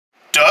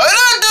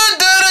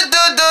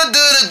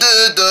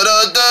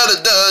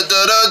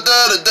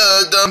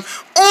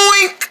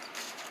Oink,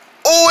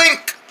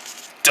 oink.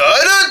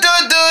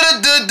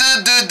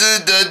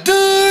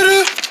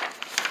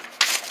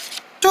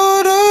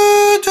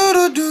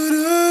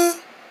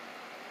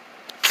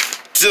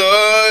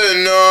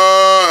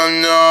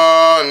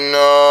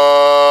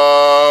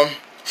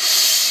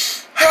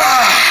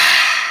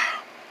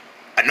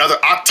 Another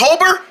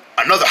October,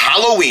 another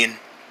Halloween.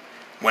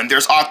 When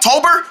there's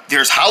October,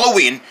 there's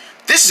Halloween.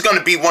 This is going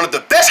to be one of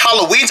the best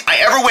Halloweens I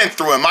ever went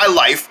through in my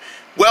life.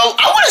 Well,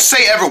 I wouldn't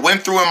say ever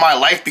went through in my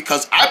life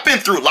because I've been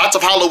through lots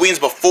of Halloweens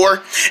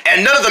before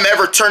and none of them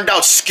ever turned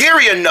out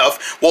scary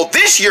enough. Well,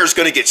 this year's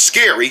going to get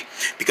scary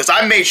because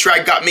I made sure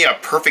I got me a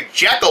perfect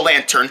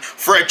jack-o'-lantern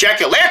for a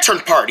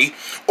jack-o'-lantern party,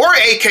 or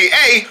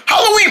aka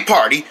Halloween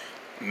party.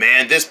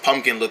 Man, this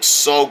pumpkin looks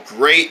so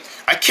great.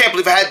 I can't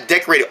believe I had to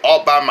decorate it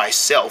all by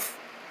myself.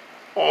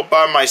 All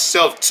by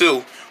myself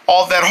too.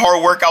 All that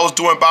hard work I was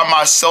doing by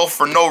myself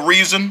for no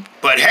reason.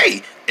 But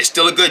hey, it's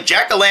still a good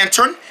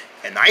jack-o'-lantern.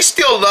 And I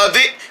still love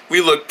it.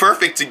 We look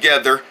perfect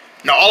together.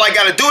 Now all I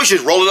gotta do is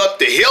just roll it up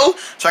the hill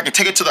so I can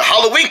take it to the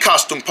Halloween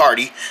costume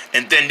party.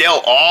 And then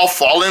they'll all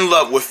fall in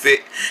love with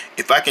it.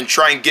 If I can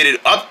try and get it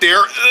up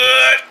there.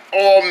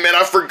 Oh man,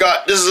 I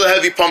forgot. This is a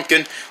heavy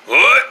pumpkin.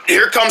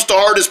 Here comes the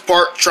hardest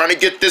part. Trying to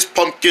get this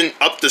pumpkin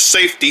up to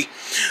safety.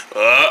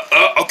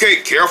 Okay,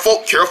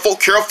 careful, careful,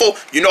 careful.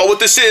 You know what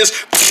this is.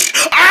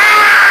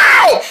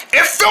 Ow!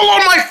 It fell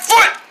on my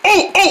foot!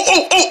 Oh, oh,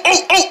 oh, oh,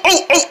 oh, oh,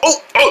 oh, oh,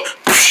 oh, oh.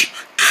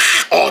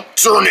 Oh,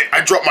 darn it,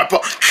 I dropped my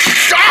pup.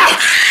 Ah!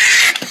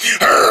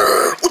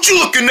 What you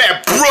looking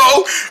at,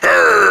 bro?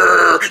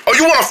 Oh,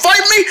 you wanna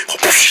fight me?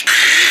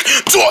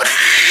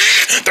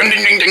 Ding,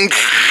 ding, ding, ding.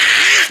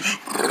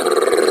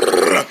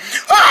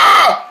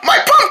 Ah! My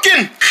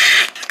pumpkin!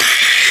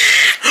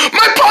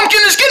 My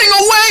pumpkin is getting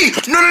away!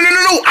 No, no, no,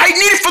 no, no, I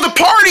need it for the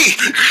party!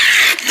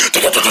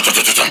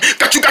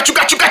 Got you, got you,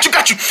 got you, got you,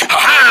 got you!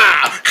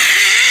 Ha-ha!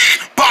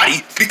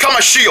 Body, become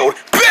a shield.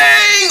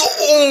 Bang!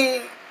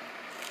 Oh!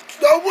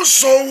 That was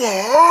so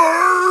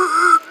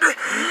hard.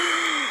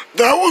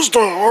 That was the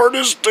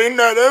hardest thing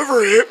that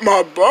ever hit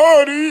my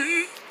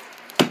body.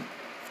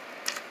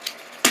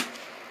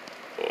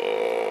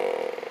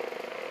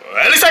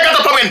 At least I got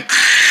the pumpkin.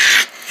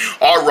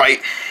 All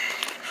right.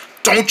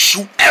 Don't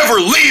you ever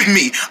leave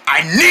me.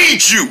 I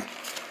need you.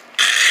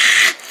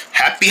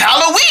 Happy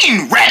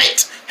Halloween,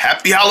 rabbit.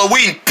 Happy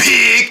Halloween,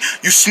 pig.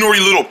 You snorty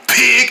little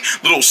pig.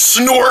 Little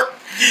snort.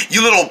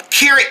 You little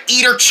carrot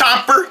eater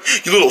chomper.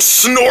 You little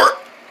snort.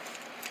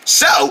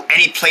 So,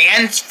 any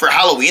plans for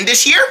Halloween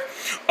this year?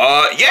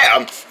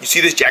 Yeah, you see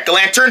this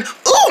jack-o'-lantern?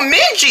 Ooh,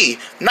 Minji!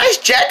 Nice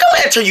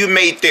jack-o'-lantern you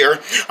made there.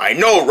 I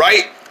know,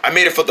 right? I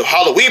made it for the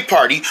Halloween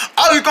party.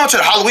 Oh, you're going to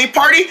the Halloween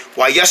party?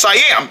 Why, yes I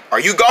am. Are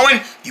you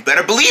going? You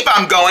better believe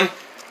I'm going.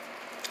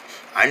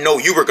 I know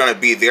you were going to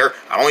be there.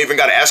 I don't even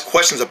got to ask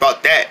questions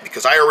about that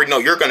because I already know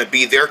you're going to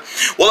be there.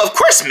 Well, of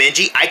course,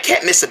 Minji, I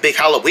can't miss a big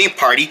Halloween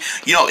party.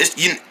 You know,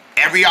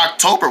 every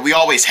October we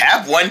always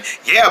have one.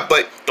 Yeah,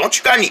 but don't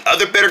you got any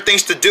other better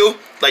things to do?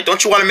 Like,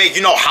 don't you want to make,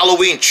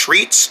 Halloween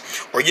treats?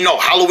 Or,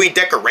 Halloween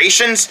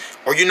decorations?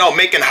 Or,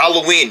 making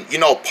Halloween,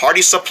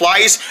 party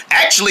supplies?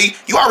 Actually,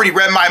 you already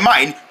read my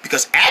mind.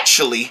 Because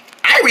actually,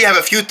 I already have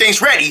a few things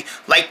ready.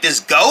 Like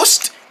this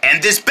ghost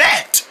and this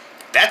bat.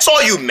 That's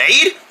all you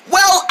made?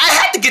 Well, I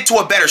had to get to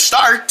a better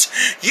start.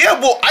 Yeah,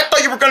 well, I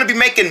thought you were going to be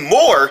making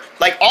more.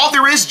 Like, all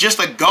there is just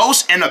a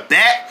ghost and a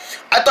bat.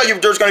 I thought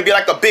there was going to be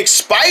like a big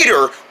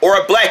spider or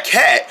a black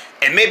cat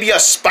and maybe a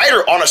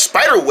spider on a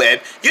spider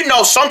web.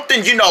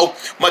 Something,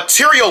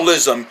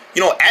 materialism,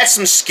 add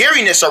some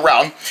scariness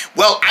around.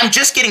 Well, I'm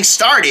just getting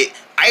started.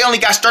 I only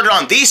got started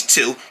on these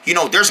two.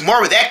 There's more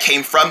where that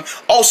came from.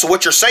 Oh, so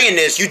what you're saying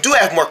is you do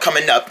have more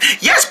coming up.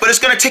 Yes, but it's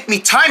going to take me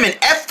time and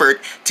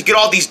effort to get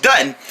all these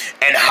done.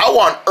 And how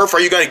on earth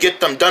are you going to get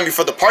them done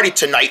before the party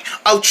tonight?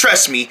 Oh,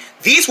 trust me,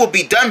 these will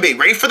be done, be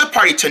ready for the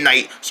party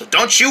tonight. So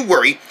don't you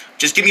worry.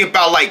 Just give me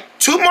about like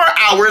 2 more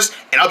hours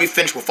and I'll be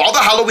finished with all the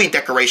Halloween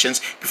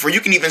decorations before you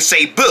can even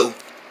say boo.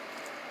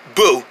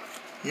 Boo.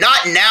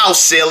 Not now,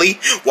 silly.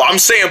 Well, I'm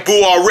saying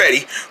boo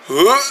already.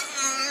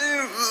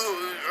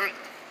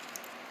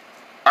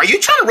 Are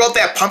you trying to roll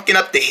that pumpkin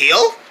up the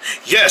hill?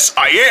 Yes,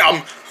 I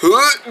am.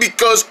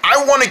 Because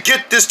I want to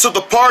get this to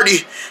the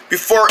party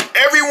before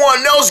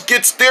everyone else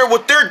gets there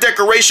with their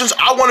decorations.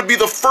 I want to be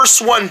the first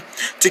one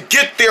to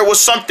get there with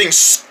something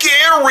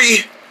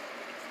scary.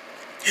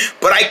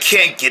 But I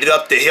can't get it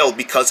up the hill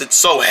because it's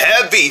so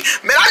heavy.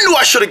 Man, I knew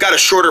I should have got a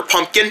shorter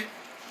pumpkin.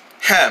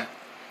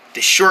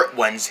 The short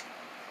ones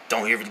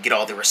don't ever get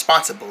all the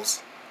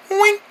responsibles.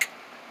 Wink.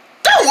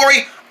 Don't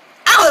worry.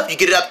 I'll help you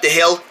get it up the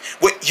hill.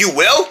 What, you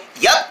will?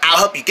 Yep, I'll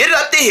help you get it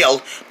up the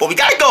hill. But we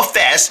gotta go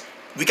fast.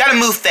 We gotta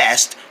move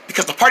fast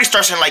because the party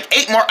starts in like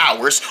 8 more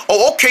hours.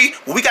 Oh, okay.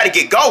 Well, we gotta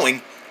get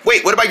going.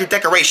 Wait, what about your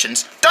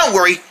decorations? Don't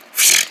worry.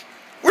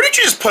 Where did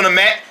you just put them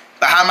at?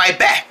 Behind my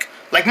back.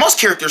 Like most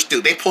characters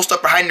do. They post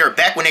up behind their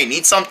back when they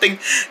need something.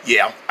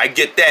 Yeah, I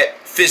get that.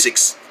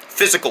 Physics.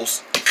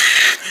 Physicals.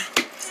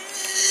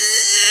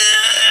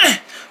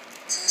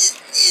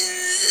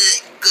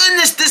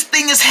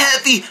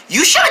 heavy.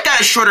 You should have got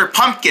a shorter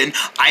pumpkin.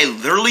 I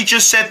literally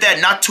just said that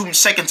not 2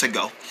 seconds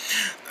ago.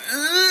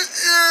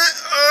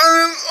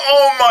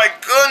 Oh my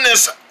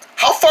goodness.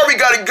 How far we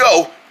gotta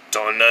go?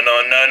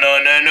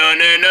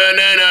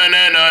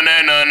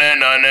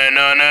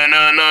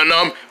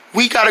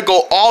 We gotta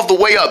go all the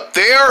way up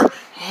there?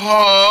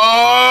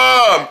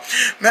 Oh,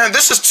 man,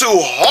 this is too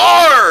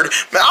hard.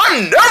 Man,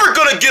 I'm never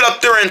gonna get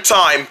up there in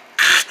time.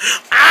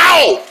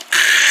 Ow!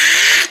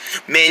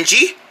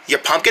 Minji, your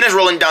pumpkin is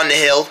rolling down the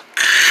hill.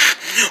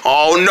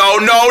 Oh, no,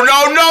 no,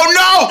 no, no,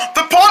 no!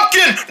 The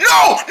pumpkin!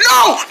 No,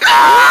 no,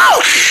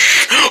 no!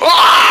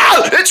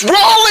 Ah, it's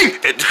rolling!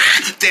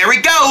 There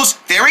it goes!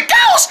 There it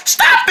goes!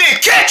 Stop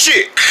it! Catch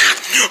it!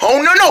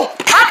 Oh, no, no!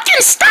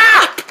 Pumpkin,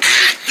 stop!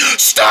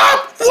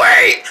 Stop!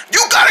 Wait!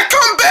 You gotta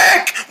come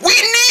back! We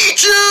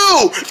need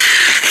you!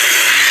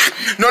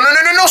 No, no,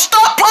 no, no, no!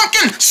 Stop,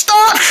 pumpkin!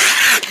 Stop!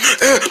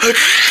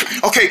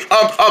 Okay,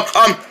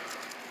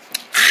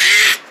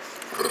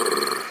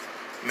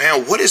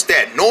 Man, what is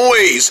that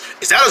noise?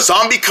 Is that a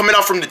zombie coming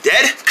out from the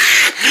dead?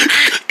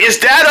 Is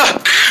that a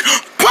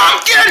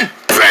pumpkin?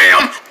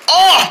 Bam!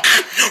 Oh,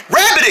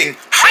 rabbiting!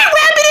 Hi,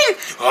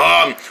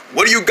 rabbiting!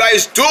 What are you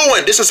guys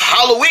doing? This is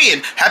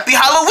Halloween. Happy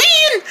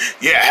Halloween!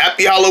 Yeah,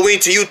 happy Halloween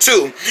to you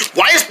too.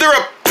 Why is there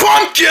a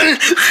pumpkin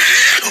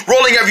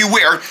rolling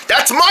everywhere?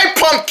 That's my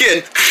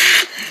pumpkin!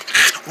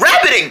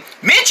 Rabbiting!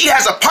 Minji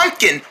has a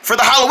pumpkin for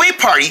the Halloween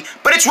party,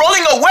 but it's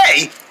rolling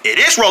away. It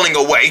is rolling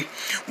away.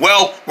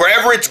 Well,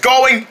 wherever it's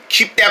going,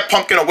 keep that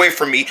pumpkin away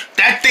from me.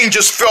 That thing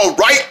just fell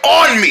right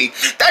on me.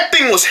 That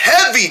thing was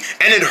heavy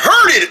and it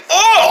hurted.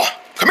 Oh!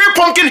 Come here,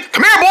 pumpkin.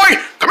 Come here, boy.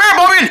 Come here,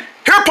 pumpkin.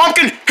 Here,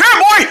 pumpkin. Here,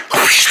 boy.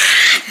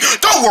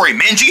 Don't worry,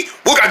 Minji.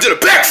 We're gonna do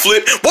the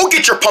backflip. We'll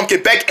get your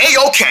pumpkin back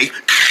A-okay.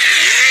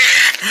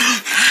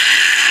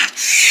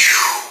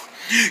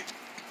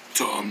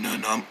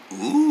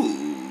 Ooh.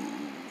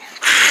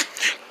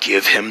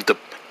 Give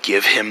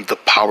him the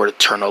power to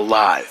turn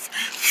alive.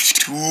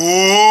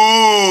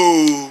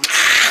 Ooh.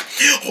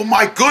 Oh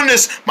my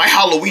goodness, my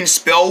Halloween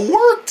spell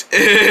worked.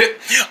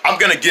 I'm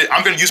gonna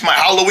use my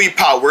Halloween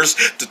powers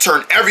to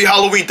turn every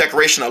Halloween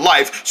decoration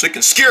alive so it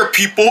can scare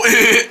people.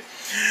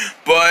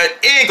 But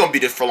it ain't gonna be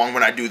this for long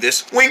when I do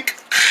this. Wink.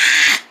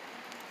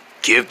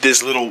 Give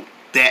this little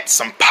bat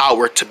some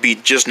power to be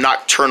just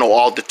nocturnal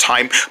all the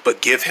time,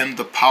 but give him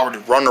the power to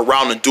run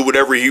around and do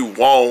whatever he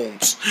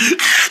wants.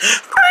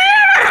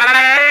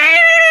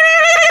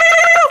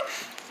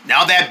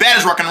 Now that bat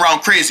is rocking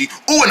around crazy.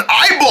 Ooh, an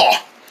eyeball!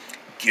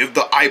 Give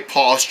the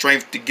eyeball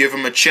strength to give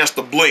him a chance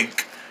to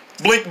blink.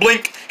 Blink,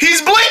 blink.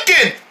 He's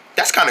blinking!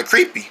 That's kind of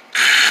creepy.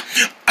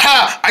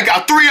 Ah, I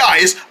got 3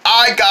 eyes.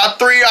 I got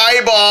 3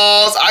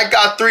 eyeballs. I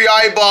got 3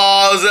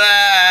 eyeballs.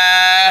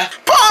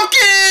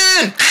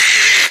 Pumpkin!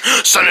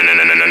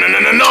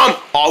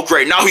 Oh,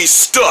 great. Now he's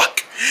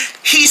stuck.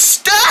 He's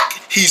stuck?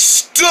 He's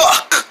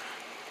stuck.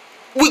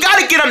 We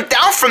gotta get him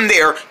down from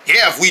there.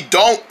 Yeah, if we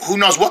don't, who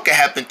knows what could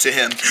happen to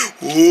him.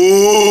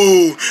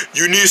 Ooh,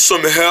 you need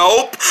some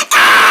help?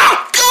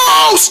 Ah!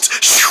 Ghost!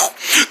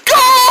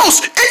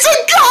 Ghost! It's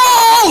a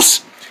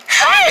ghost!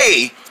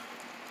 Hey!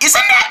 Isn't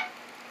that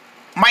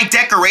my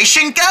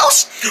decoration,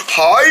 Ghost?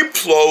 Hi,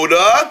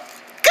 Ploda.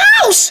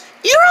 Ghost!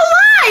 You're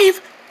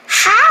alive!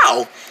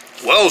 How?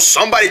 Well,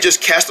 somebody just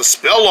cast a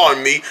spell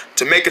on me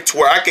to make it to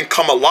where I can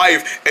come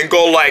alive and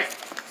go like...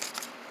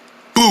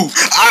 Boo!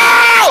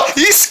 Ow!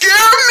 He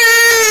scared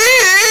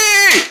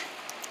me!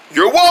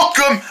 You're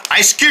welcome.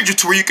 I scared you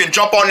to where you can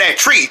jump on that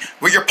tree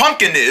where your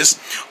pumpkin is.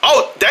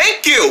 Oh,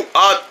 thank you.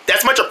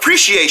 That's much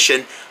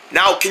appreciation.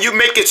 Now, can you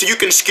make it so you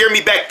can scare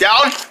me back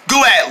down?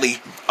 Gladly.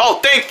 Oh,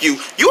 thank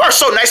you. You are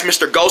so nice,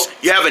 Mr. Ghost.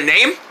 You have a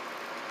name?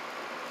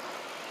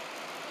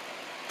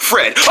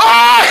 Fred.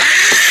 Ah!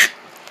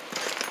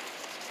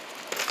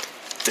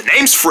 The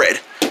name's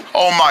Fred.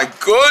 Oh my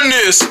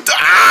goodness!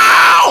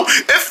 Ow!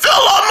 It fell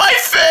on my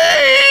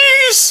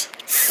face!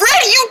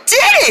 Fred, you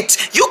did it!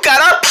 You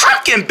got our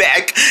pumpkin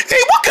back!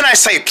 Hey, what can I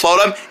say,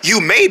 Ploda? You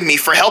made me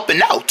for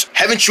helping out.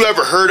 Haven't you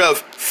ever heard of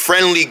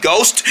Friendly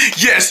Ghost?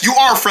 Yes, you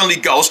are a friendly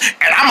ghost,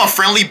 and I'm a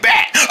friendly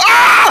bat.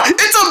 Ah!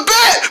 It's a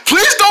bat!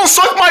 Please don't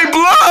suck my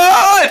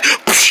blood!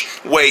 Psh,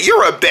 wait,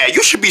 you're a bat.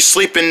 You should be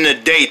sleeping in the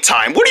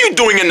daytime. What are you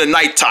doing in the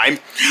nighttime?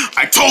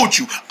 I told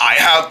you, I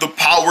have the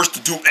powers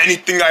to do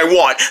anything I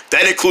want.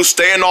 That includes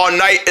staying all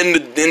night in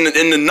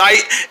the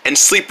night and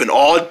sleeping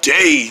all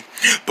day.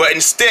 But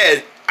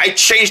instead, I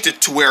changed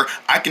it to where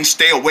I can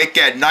stay awake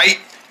at night.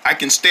 I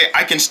can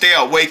stay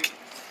awake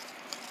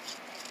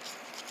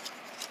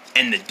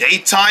in the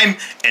daytime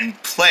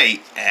and play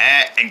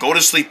and go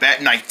to sleep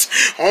at night.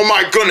 Oh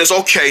my goodness,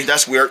 okay,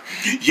 that's weird.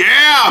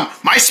 Yeah,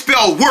 my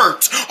spell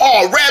worked.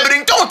 Oh,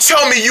 Rabbiting, don't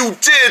tell me you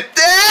did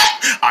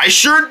that. I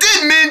sure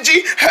did,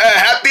 Minji.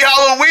 Happy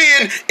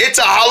Halloween. It's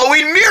a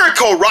Halloween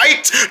miracle,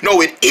 right?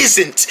 No, it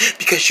isn't,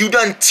 because you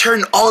done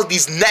turned all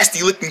these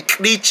nasty looking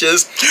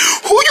creatures.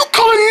 Who you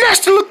calling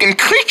nasty looking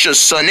creatures,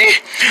 Sonny?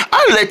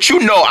 I'll let you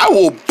know. I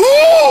will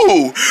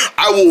boo.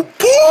 I will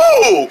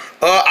boo.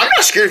 I'm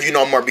not scared of you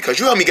no more because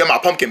you helped me get my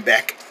pumpkin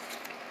back.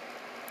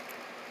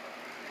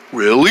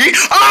 Really?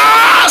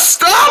 Ah,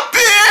 stop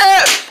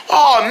it!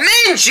 Oh,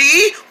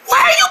 Minji, why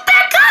are you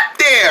back up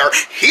there?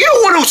 He the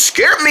one who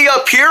scared me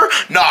up here?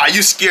 Nah,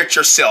 you scared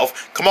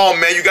yourself. Come on,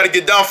 man, you gotta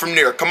get down from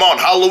there. Come on,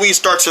 Halloween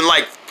starts in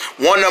like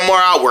 1 more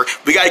hour.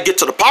 We gotta get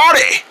to the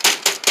party.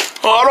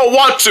 Oh, I don't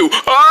want to.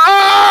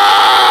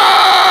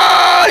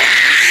 Ah!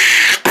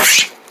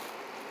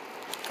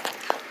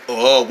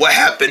 Oh, what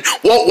happened?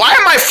 Well, why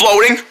am I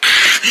floating?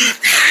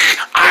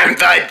 I'm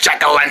the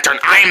jack-o'-lantern.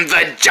 I'm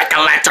the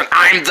jack-o'-lantern.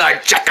 I'm the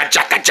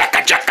jack-a-lantern.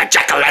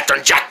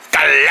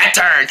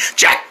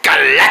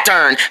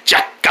 Jack-o'-lantern.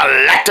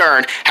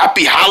 Jack-o'-lantern.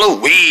 Happy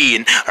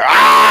Halloween.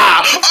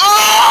 Ah!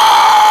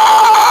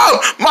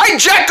 Oh! My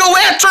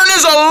jack-o'-lantern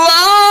is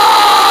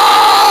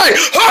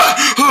alive!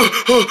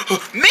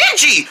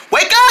 Minji,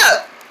 wake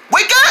up!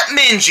 Wake up,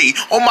 Minji!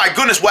 Oh my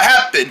goodness, what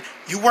happened?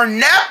 You were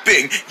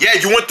napping. Yeah,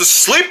 you went to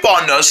sleep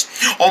on us.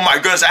 Oh my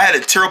goodness, I had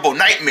a terrible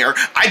nightmare.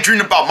 I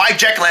dreamed about my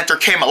jack-o'-lantern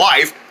came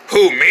alive.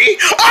 Who, me?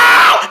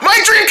 Ah! My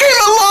dream came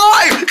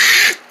alive!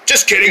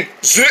 Just kidding.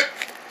 Zip.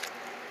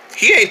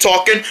 He ain't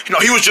talking. No,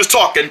 he was just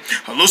talking.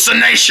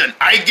 Hallucination.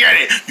 I get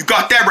it. You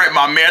got that right,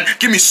 my man.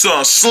 Give me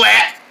some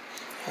slack.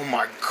 Oh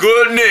my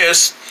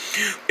goodness.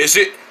 Is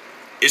it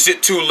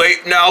too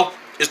late now?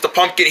 Is the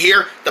pumpkin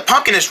here? The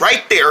pumpkin is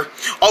right there.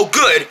 Oh,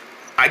 good.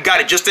 I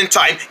got it just in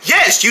time.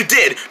 Yes, you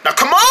did. Now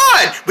come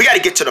on, we gotta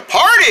get to the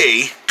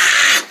party.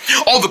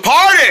 Oh, the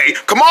party!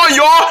 Come on,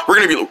 y'all. We're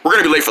gonna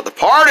be late for the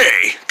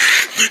party.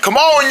 Come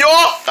on,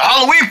 y'all. The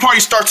Halloween party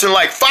starts in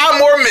like 5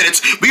 more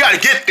minutes. We gotta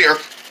get there.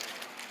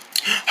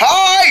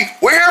 Hi,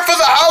 we're here for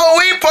the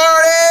Halloween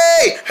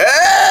party.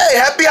 Hey,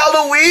 happy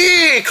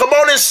Halloween. Come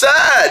on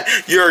inside.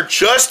 You're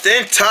just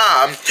in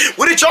time.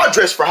 What did y'all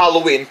dress for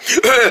Halloween?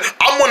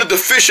 I'm one of the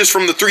fishes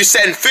from the 3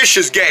 Satin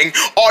Fishes gang.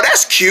 Oh,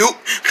 that's cute.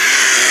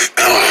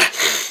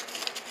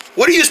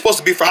 What are you supposed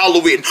to be for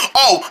Halloween?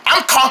 Oh,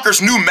 I'm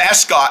Conker's new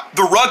mascot,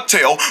 the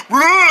Rugtail.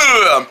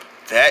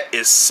 That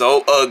is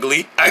so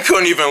ugly. I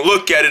couldn't even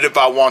look at it if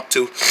I want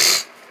to.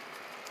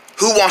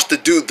 Who wants to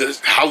do the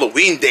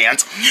Halloween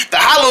dance? The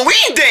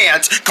Halloween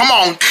dance! Come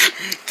on.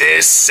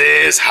 This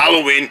is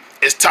Halloween.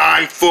 It's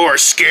time for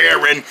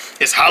scaring.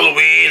 It's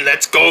Halloween.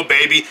 Let's go,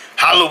 baby.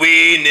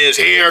 Halloween is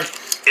here.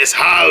 It's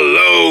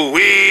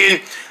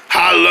Halloween.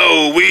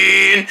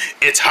 Halloween.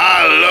 It's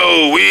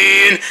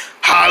Halloween.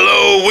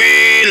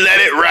 Halloween.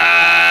 Let it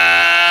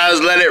rise.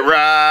 Let it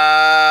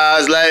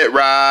rise. Let it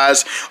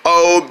rise.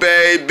 Oh,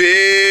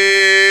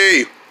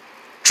 baby.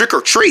 Trick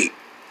or treat.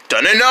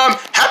 Dun-dun-dun.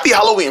 Happy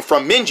Halloween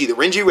from Minji the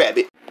Renji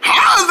Rabbit.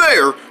 Hi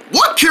there!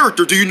 What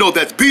character do you know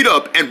that's beat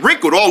up and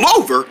wrinkled all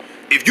over?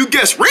 If you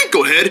guess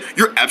Wrinklehead,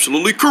 you're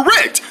absolutely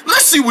correct.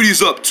 Let's see what he's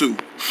up to.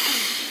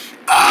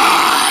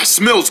 Ah,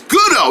 smells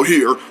good out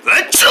here.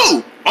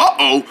 Achoo!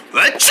 Uh-oh,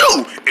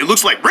 achoo! It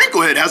looks like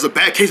Wrinklehead has a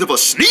bad case of a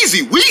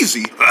sneezy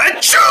wheezy.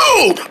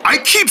 Achoo! I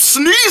keep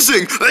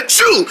sneezing.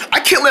 Achoo!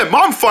 I can't let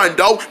Mom find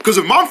out, because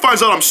if Mom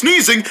finds out I'm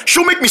sneezing,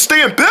 she'll make me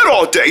stay in bed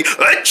all day.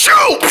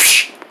 Achoo!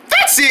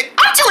 That's it!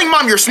 I'm telling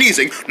Mom you're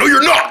sneezing! No,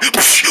 you're not!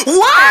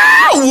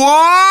 Wow!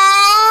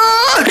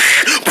 What?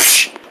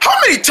 How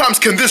many times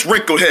can this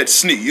Wrinklehead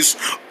sneeze?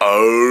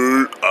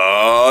 Achoo!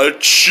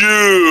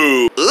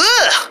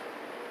 Ugh!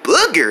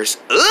 Boogers!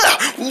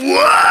 Ugh!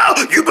 Wow!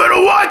 You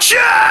better watch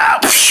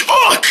out!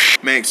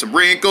 Make some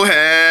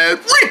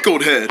Wrinklehead!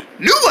 Wrinkled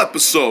New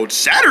episode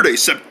Saturday,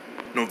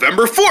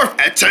 November 4th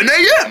at 10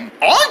 a.m.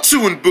 on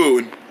Toon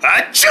Boon!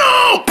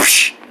 Achoo!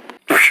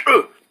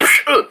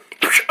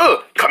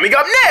 Coming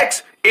up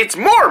next, it's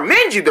more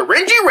Minji the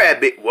Renji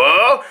Rabbit.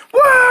 Whoa,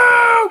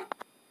 whoa!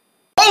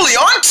 Only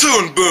on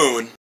Toon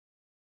Boon.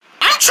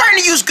 I'm trying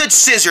to use good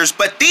scissors,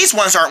 but these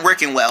ones aren't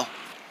working well.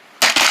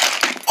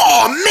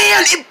 Oh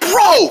man, it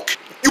broke!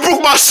 You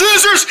broke my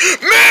scissors?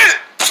 Man,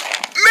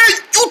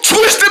 you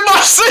twisted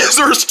my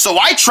scissors! So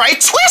I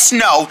tried Twist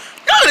No.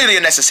 Not really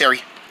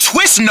unnecessary.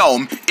 Twist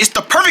Gnome is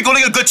the perfect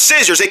holding of good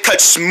scissors. It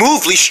cuts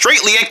smoothly,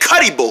 straightly, and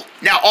cuttable.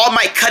 Now all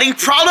my cutting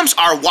problems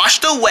are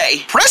washed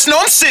away. Press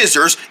Gnome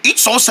scissors,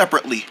 each sold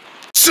separately.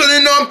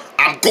 Cinnamon,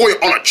 I'm going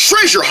on a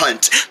treasure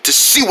hunt to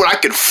see what I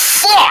can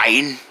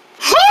find.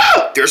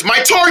 Ah, there's my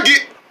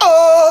target.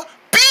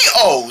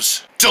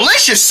 B.O.'s.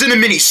 Delicious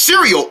cinnamony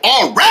cereal,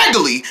 all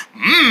raggedy.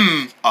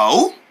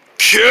 Oh?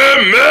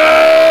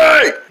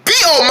 Kimmy!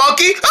 B.O.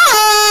 monkey!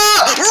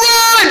 Ah!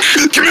 Run!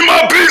 Give me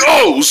my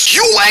B.O.s!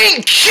 You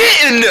ain't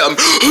getting them!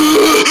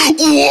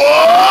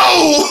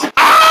 Whoa!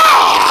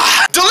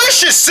 Ah!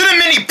 Delicious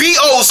cinnamony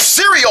B.O.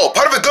 cereal,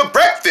 part of a good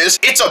breakfast.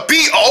 It's a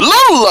B.O.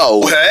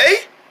 Lolo!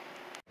 Hey?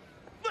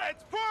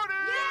 Let's party!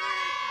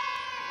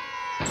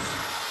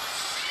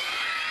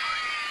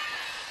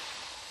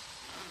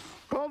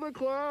 Call the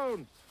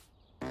clown!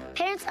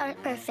 Parents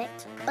aren't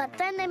perfect, but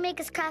then they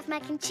make us craft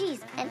mac and cheese,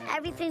 and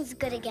everything's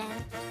good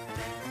again.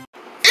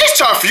 It's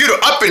time for you to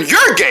up in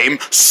your game,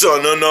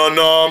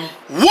 son-a-na-nam.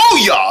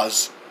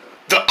 Woo-yas!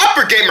 The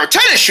upper gamer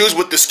tennis shoes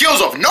with the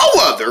skills of no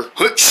other.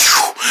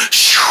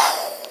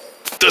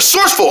 The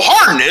sourceful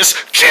hardness,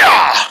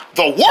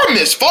 the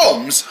warmest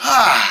foams,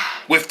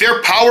 with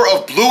their power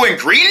of blue and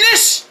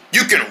greenness.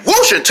 you can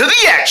whoosh into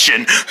the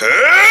action.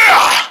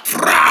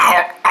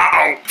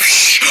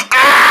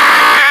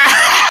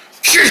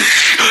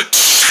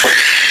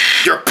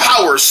 Your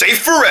power is safe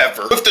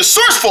forever with the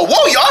source for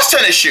Woyos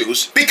tennis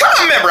shoes. Become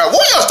a member at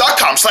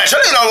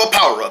woyos.com/undownloadable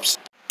power-ups.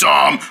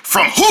 Dom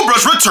from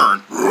Hubra's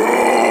Return.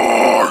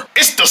 Roar.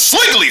 It's the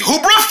Sliggly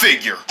Hubra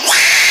figure.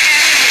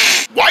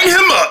 Wind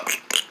him up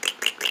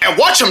and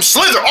watch him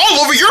slither all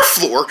over your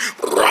floor.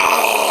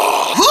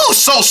 Roar. Ooh,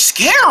 so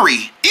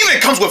scary. Even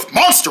comes with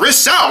monstrous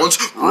sounds.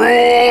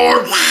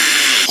 Roar.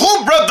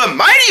 Hubra the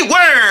Mighty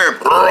Worm.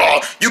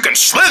 Roar. You can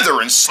slither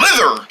and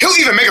slither. He'll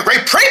even make a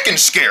great prank and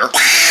scare.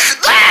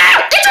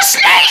 Ah, it's a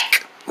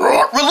snake.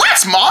 Roar.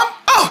 Relax, Mom.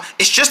 Oh,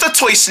 it's just a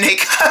toy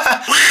snake.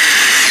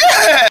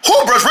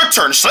 Hubra's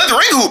Return,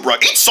 Slithering Hubra,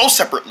 each sold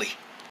separately.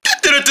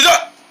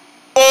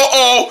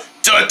 Uh-oh,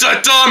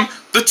 da-da-dum,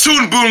 the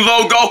Toon Boom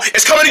logo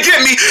is coming to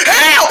get me.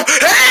 Help!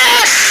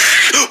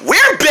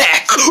 We're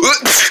back.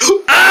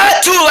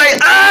 Too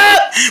late.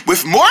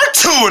 With more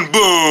Toon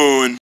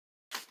Boom.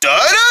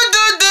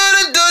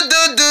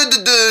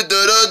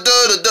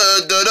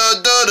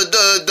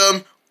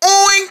 Da-da-da-da-da-da-da-da-da-da-da-da-da-da-da-da-dum.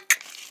 Oink,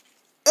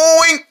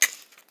 oink.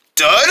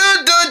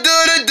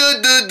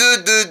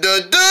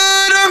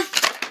 Da-da-da-da-da-da-da-da-da-da-da-dum.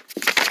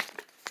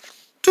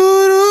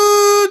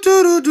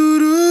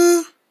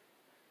 Do-do-do-do-do-do.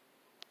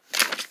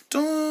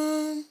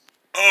 Dum.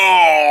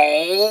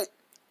 Oh.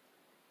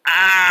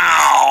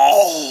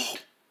 Ow.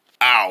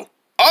 Ow.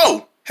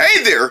 Oh,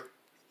 hey there.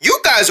 You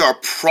guys are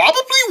probably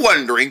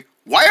wondering,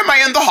 why am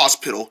I in the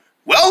hospital?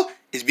 Well,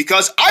 it's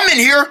because I'm in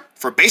here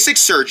for basic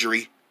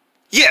surgery.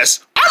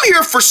 Yes, I'm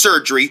here for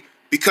surgery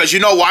because you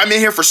know why I'm in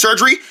here for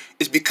surgery?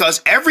 It's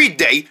because every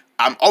day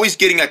I'm always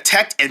getting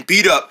attacked and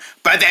beat up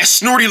by that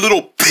snorty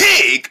little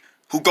pig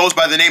who goes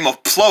by the name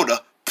of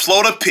Plota.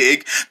 Plota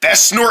Pig. That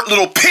snort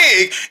little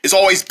pig is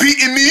always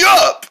beating me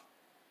up.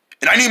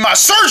 And I need my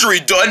surgery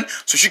done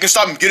so she can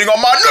stop getting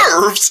on my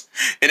nerves.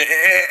 And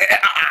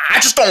I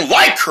just don't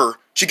like her.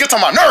 She gets on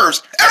my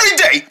nerves every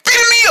day,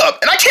 beating me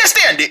up, and I can't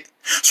stand it.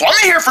 So I'm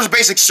in here for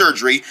basic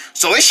surgery,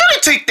 so it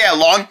shouldn't take that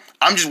long.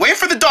 I'm just waiting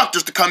for the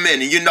doctors to come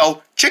in and, you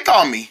know, check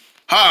on me.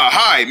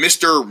 Hi,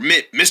 Mr.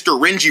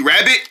 Renji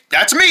Rabbit.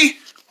 That's me.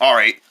 All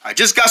right, I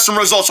just got some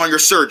results on your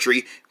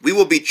surgery. We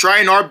will be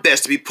trying our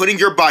best to be putting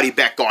your body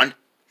back on.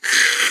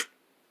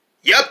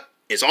 Yep,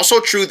 it's also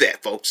true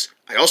that, folks.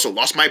 I also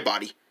lost my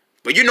body.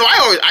 But you know,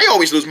 I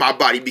always lose my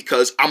body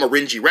because I'm a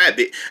Renji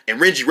Rabbit, and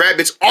Renji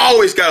Rabbits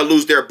always gotta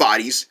lose their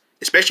bodies,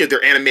 especially if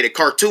they're animated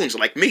cartoons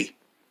like me.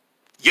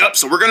 Yep,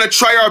 so we're gonna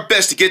try our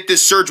best to get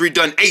this surgery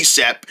done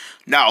ASAP.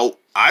 Now,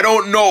 I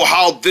don't know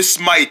how this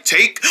might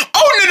take.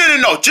 Oh,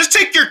 no, just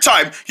take your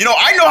time. You know,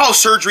 I know how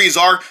surgeries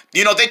are.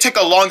 You know, they take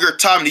a longer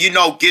time to, you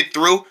know, get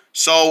through.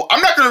 So,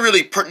 I'm not gonna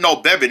really put no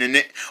bevin in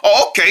it.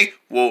 Oh, okay.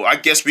 Well, I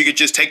guess we could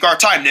just take our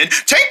time then.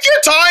 Take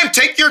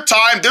your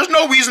time. There's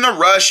no reason to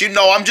rush. You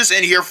know, I'm just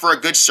in here for a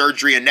good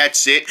surgery and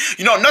that's it.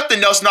 You know,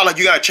 nothing else. Not like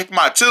you gotta check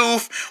my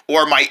tooth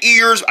or my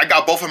ears. I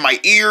got both of my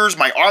ears.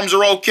 My arms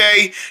are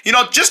okay. You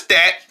know, just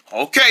that.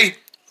 Okay.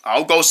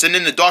 I'll go send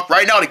in the doc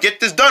right now to get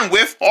this done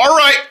with. All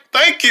right.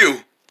 Thank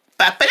you.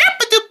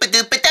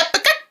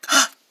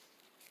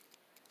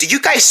 Did you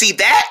guys see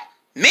that?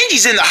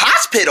 Minji's in the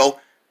hospital.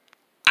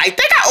 I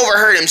think I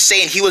overheard him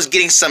saying he was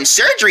getting some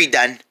surgery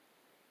done.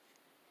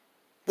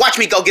 Watch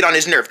me go get on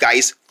his nerve,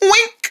 guys.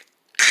 Wink.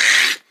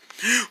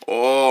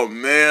 Oh,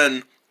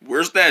 man.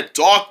 Where's that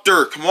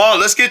doctor? Come on,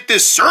 let's get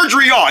this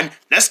surgery on.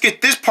 Let's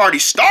get this party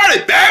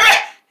started, baby.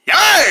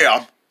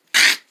 Yeah.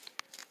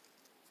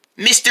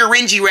 Mr.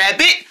 Renji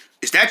Rabbit,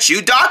 is that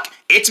you, Doc?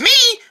 It's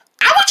me.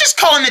 I was just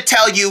calling to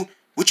tell you,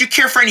 would you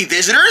care for any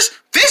visitors?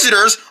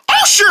 Visitors?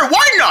 Oh, sure,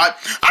 why not?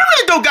 I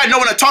really don't got no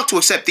one to talk to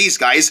except these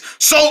guys.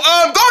 So,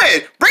 go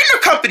ahead, bring your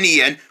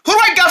company in. Who do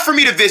I got for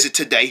me to visit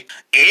today?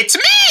 It's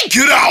me!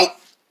 Get out!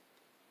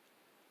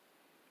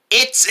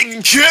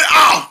 Get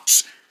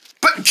out!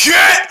 But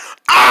get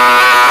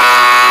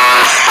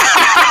out!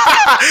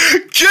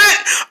 Get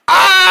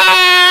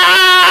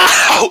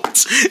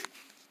out!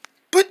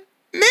 But,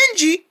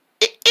 Minji,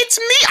 it's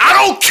me. I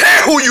don't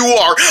care who you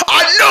are.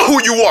 I know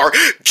who you are.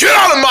 Get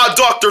out of my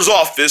doctor's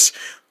office.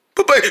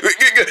 But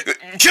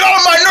get out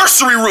of my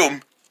nursery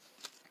room.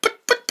 But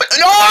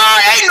no,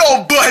 ain't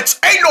no buts.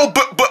 Ain't no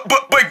but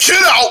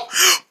get out.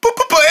 But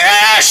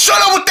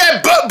shut up with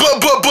that but.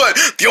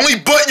 The only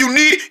butt you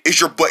need is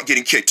your butt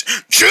getting kicked.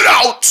 Get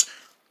out.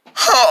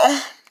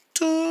 I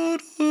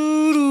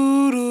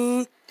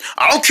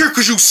don't care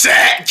because you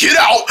sad. Get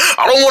out.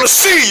 I don't want to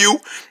see you.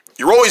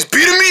 You're always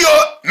beating me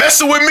up,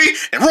 messing with me,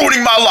 and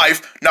ruining my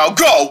life. Now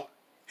go.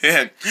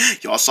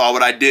 Y'all saw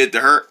what I did to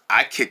her?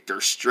 I kicked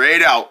her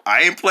straight out.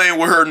 I ain't playing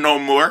with her no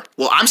more.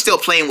 Well, I'm still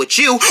playing with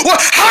you.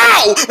 What?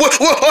 How?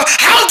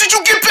 How did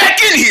you get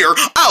back in here?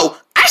 Oh,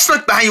 I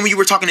snuck behind you when you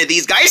were talking to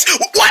these guys.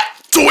 What?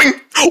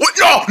 Doing? What?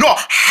 No.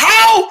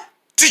 How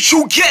did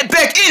you get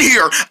back in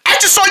here? I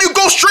just saw you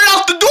go straight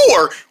out the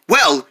door.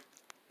 Well,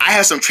 I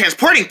have some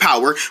transporting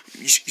power.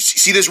 You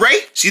see this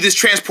ray? See this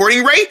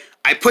transporting ray?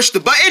 I push the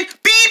button,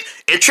 beep,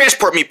 it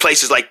transport me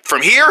places like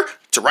from here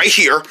to right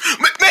here.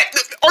 Man,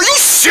 are you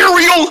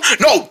serial?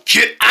 No,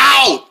 get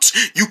out.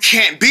 You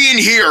can't be in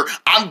here.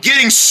 I'm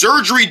getting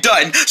surgery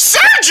done.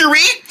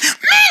 Surgery?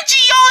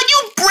 Mangy, oh,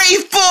 you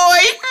brave boy.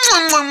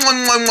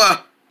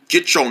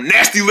 Get your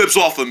nasty lips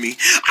off of me.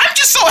 I'm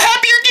just so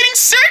happy you're getting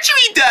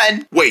surgery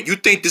done. Wait, you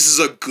think this is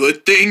a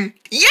good thing?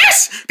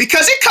 Yes,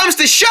 because it comes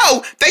to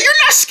show that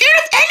you're not scared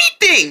of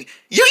anything.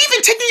 You're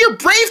even taking your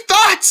brave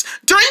thoughts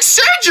during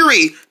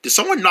surgery. Did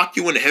someone knock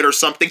you in the head or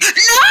something?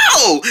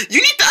 No! You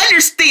need to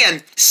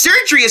understand,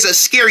 surgery is a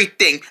scary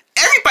thing.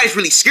 Everybody's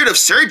really scared of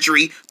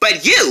surgery,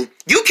 but you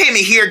came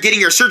in here getting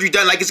your surgery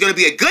done like it's gonna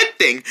be a good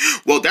thing.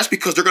 Well, that's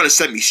because they're gonna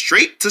send me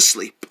straight to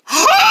sleep.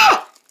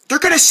 They're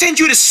gonna send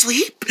you to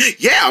sleep?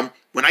 Yeah,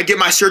 when I get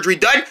my surgery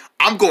done,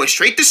 I'm going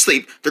straight to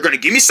sleep. They're gonna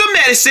give me some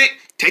medicine,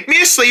 take me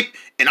to sleep,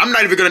 and I'm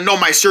not even gonna know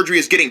my surgery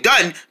is getting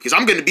done because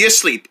I'm gonna be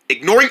asleep,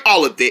 ignoring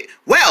all of it.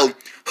 Well,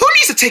 who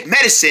needs to take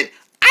medicine?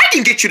 I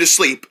can get you to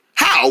sleep.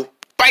 How?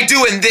 By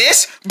doing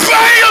this? BAM!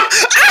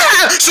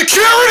 Ah!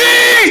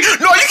 Security!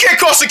 No, you can't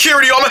call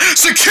security on me.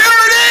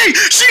 Security!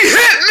 She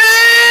hit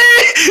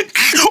me!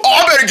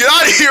 Oh, I better get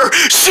out of here.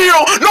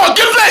 Shield! No,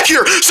 get back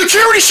here!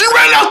 Security, she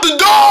ran out the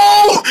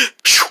door!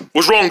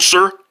 What's wrong,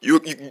 sir? You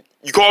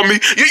called me?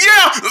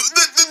 Yeah!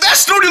 That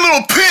snooty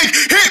little pig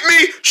hit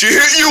me! She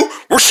hit you?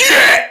 Where's she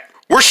at?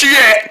 Where's she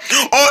at?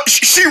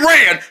 She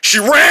ran! She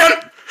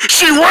ran!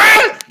 She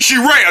ran! She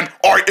ran!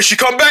 Alright, if she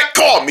come back,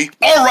 call me.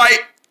 Alright.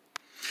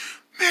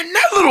 Man,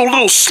 that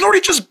little snooty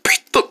just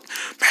beat the...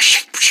 Man,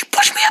 she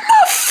punched me in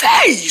my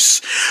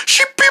face.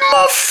 She beat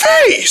my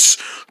face.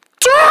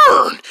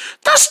 Darn,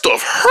 that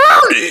stuff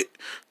hurt it.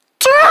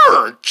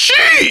 Darn,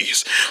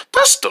 jeez,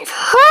 that stuff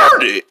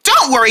hurt it.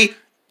 Don't worry,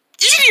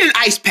 you need an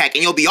ice pack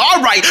and you'll be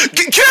all right.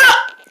 Get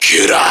out!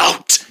 Get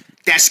out!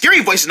 That scary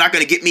voice is not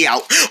gonna get me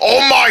out.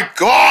 Oh my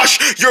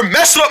gosh, you're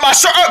messing up my...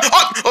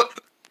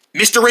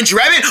 Mr. Renji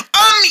Rabbit?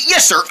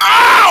 Yes, sir.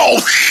 Ow!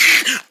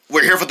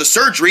 We're here for the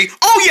surgery.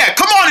 Oh, yeah,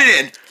 come on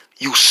in.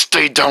 You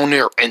stay down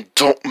there and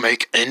don't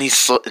make any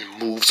sudden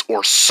moves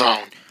or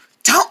sound.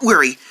 Don't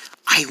worry.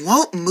 I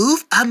won't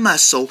move a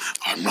muscle.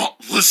 I'm not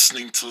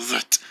listening to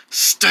that.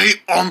 Stay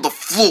on the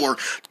floor.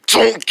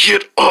 Don't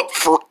get up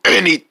for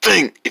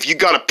anything. If you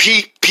gotta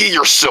pee, pee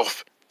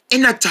yourself.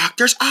 In the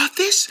doctor's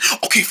office?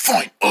 Okay,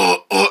 fine.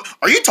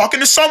 Are you talking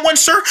to someone,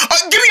 sir?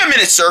 Give me a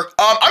minute, sir.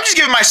 I'm just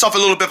giving myself a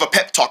little bit of a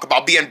pep talk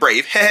about being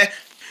brave.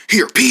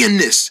 Here, pee in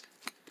this.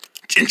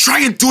 And try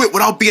and do it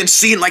without being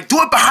seen. Like, do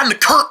it behind the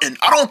curtain.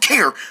 I don't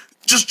care.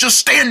 Just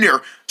stand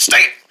there.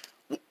 Stay.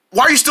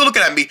 Why are you still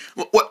looking at me?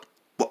 What?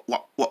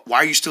 Why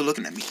are you still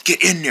looking at me?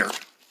 Get in there.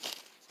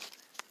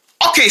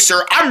 Okay,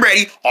 sir, I'm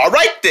ready. All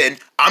right, then.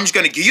 I'm just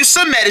gonna give you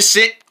some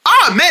medicine.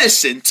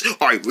 Medicine.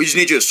 All right, we just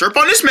need you to slurp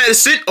on this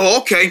medicine. Oh,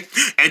 okay.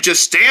 And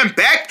just stand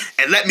back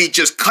and let me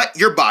just cut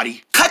your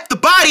body. Cut the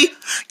body?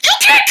 You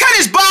can't cut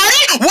his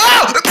body!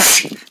 Wow!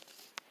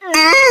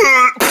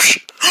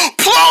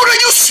 Plota,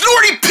 you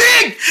snorty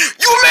pig!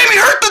 You made me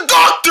hurt the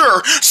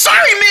doctor!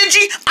 Sorry,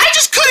 Minji. I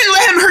just couldn't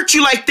let him hurt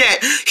you like that.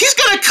 He's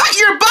gonna cut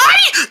your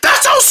body?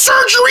 That's how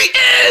surgery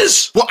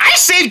is! Well, I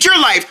saved your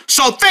life,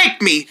 so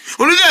thank me.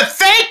 Well,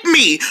 thank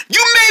me.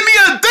 You made me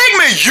thank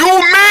me. You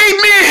made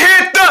me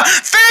hit the...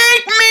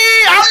 Thank me!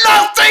 I'm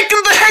not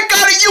thanking the heck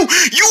out of you.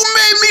 You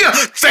made me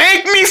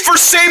thank me for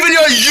saving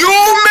you. You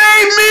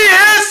made me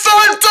hit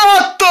the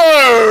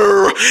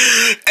doctor!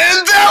 And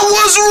that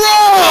was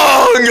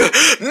wrong!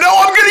 No,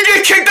 I'm gonna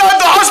get kicked out of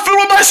the hospital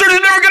and my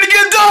surgery's never gonna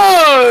get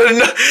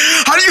done!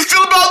 How do you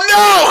feel about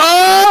now,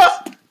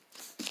 huh?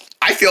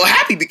 I feel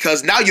happy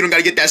because now you don't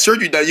gotta get that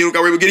surgery done. You don't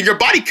gotta worry about getting your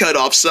body cut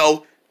off,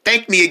 so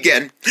thank me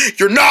again.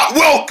 You're not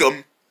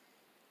welcome!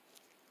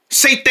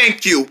 Say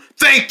thank you.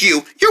 Thank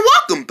you. You're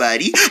welcome,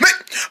 buddy. Man,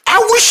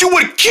 I wish you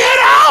would get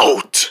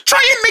out!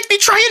 Try and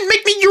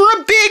make me,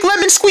 you're a big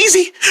lemon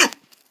squeezy.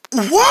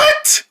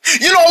 What?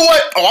 You know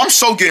what? Oh, I'm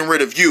so getting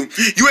rid of you.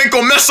 You ain't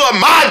gonna mess up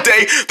my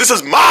day. This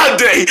is my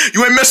day.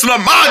 You ain't messing up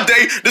my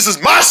day. This is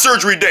my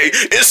surgery day.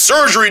 It's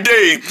surgery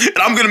day. And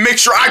I'm gonna make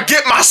sure I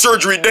get my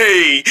surgery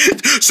day.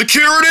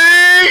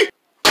 Security!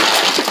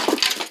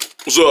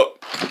 What's up?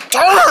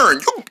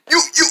 Turn!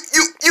 You.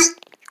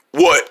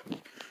 What?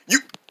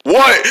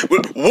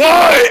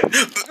 What?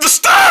 The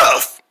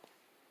stuff!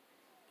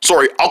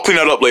 Sorry, I'll clean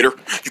that up later.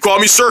 You call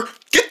me, sir?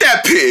 Get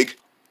that pig.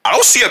 I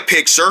don't see a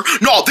pig, sir.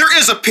 No, there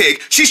is a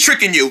pig. She's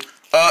tricking you.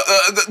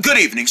 Good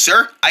evening,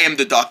 sir. I am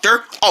the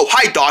doctor. Oh,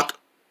 hi, doc.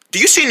 Do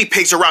you see any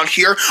pigs around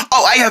here?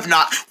 Oh, I have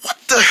not. What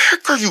the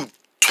heck are you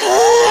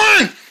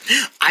doing?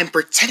 I'm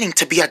pretending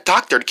to be a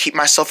doctor to keep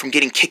myself from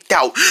getting kicked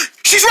out.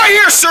 She's right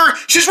here, sir.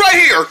 She's right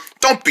here.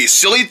 Don't be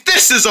silly.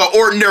 This is an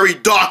ordinary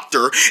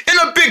doctor in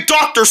a big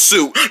doctor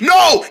suit.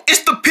 No,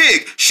 it's the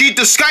pig. She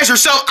disguised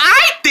herself.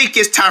 I think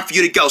it's time for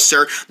you to go,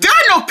 sir. There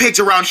are no pigs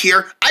around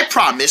here. I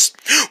promise.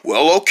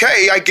 Well,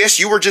 okay. I guess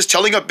you were just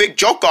telling a big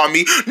joke on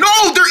me.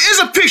 No, there is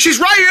a pig. She's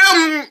right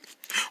here.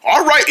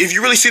 All right. If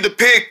you really see the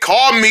pig,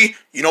 call me.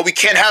 You know, we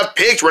can't have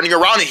pigs running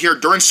around in here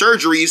during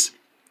surgeries.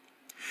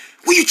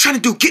 What are you trying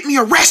to do? Get me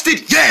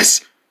arrested?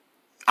 Yes.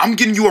 I'm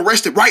getting you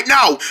arrested right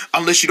now.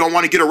 Unless you don't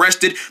want to get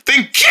arrested,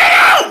 then get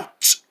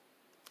out!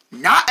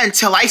 Not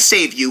until I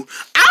save you.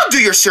 I'll do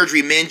your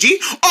surgery, Minji.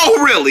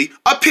 Oh, really?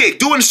 A pig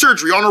doing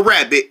surgery on a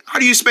rabbit? How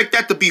do you expect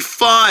that to be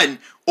fun?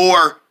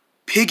 Or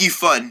piggy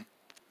fun?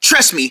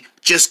 Trust me,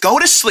 just go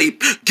to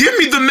sleep. Give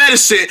me the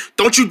medicine.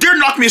 Don't you dare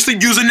knock me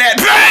asleep using that.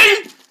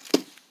 Bang!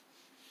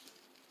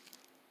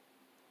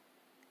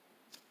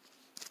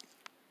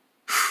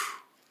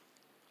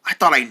 I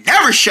thought I'd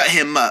never shut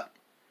him up.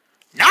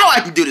 Now I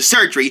can do the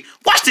surgery.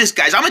 Watch this,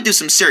 guys. I'm gonna do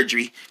some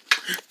surgery.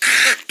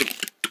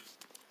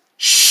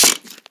 Shh.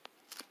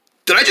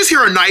 Did I just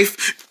hear a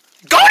knife?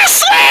 Go to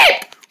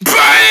sleep!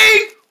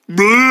 Bang!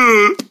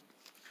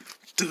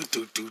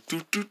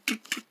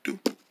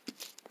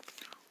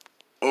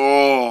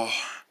 Oh,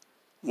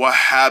 what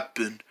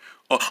happened?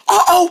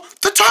 Oh,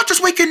 the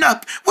doctor's waking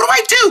up. What do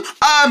I do?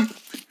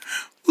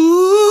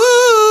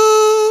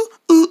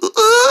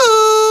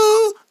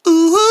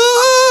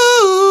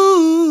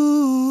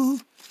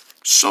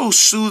 So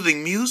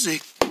soothing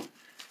music.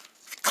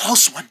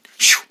 Close one.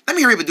 Let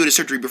me hurry up and do the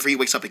surgery before he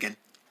wakes up again.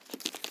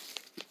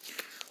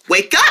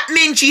 Wake up,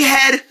 Minji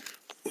head.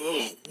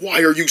 Oh,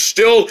 why are you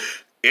still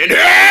in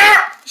here?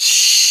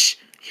 Shh.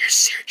 Your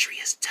surgery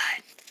is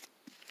done.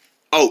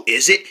 Oh,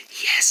 is it?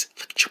 Yes.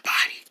 Look at your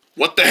body.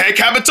 What the heck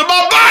happened to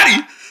my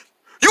body?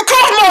 You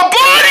cut my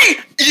body?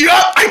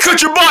 Yup, I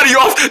cut your body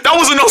off. That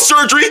wasn't no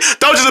surgery.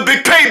 That was just a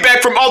big payback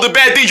from all the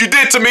bad things you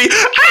did to me.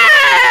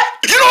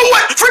 You know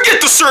what?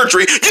 Forget the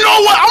surgery. You know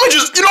what?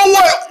 You know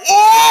what?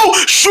 Oh,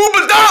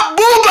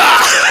 shooba-da-booba.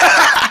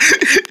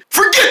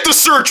 Forget the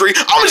surgery.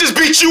 I'ma just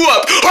beat you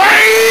up.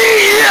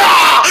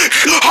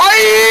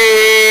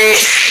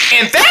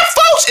 And that,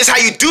 folks, is how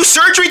you do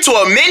surgery to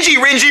a Minji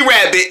Rinji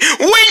rabbit.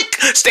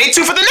 Wink. Stay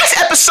tuned for the next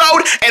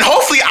episode, and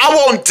hopefully I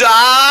won't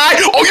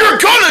die. Oh, you're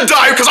gonna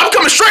die because I'm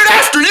coming straight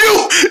after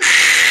you.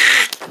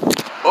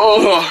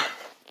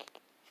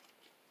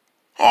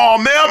 Oh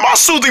man, my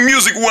soothing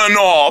music went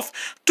off.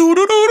 Do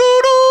do do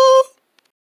do do.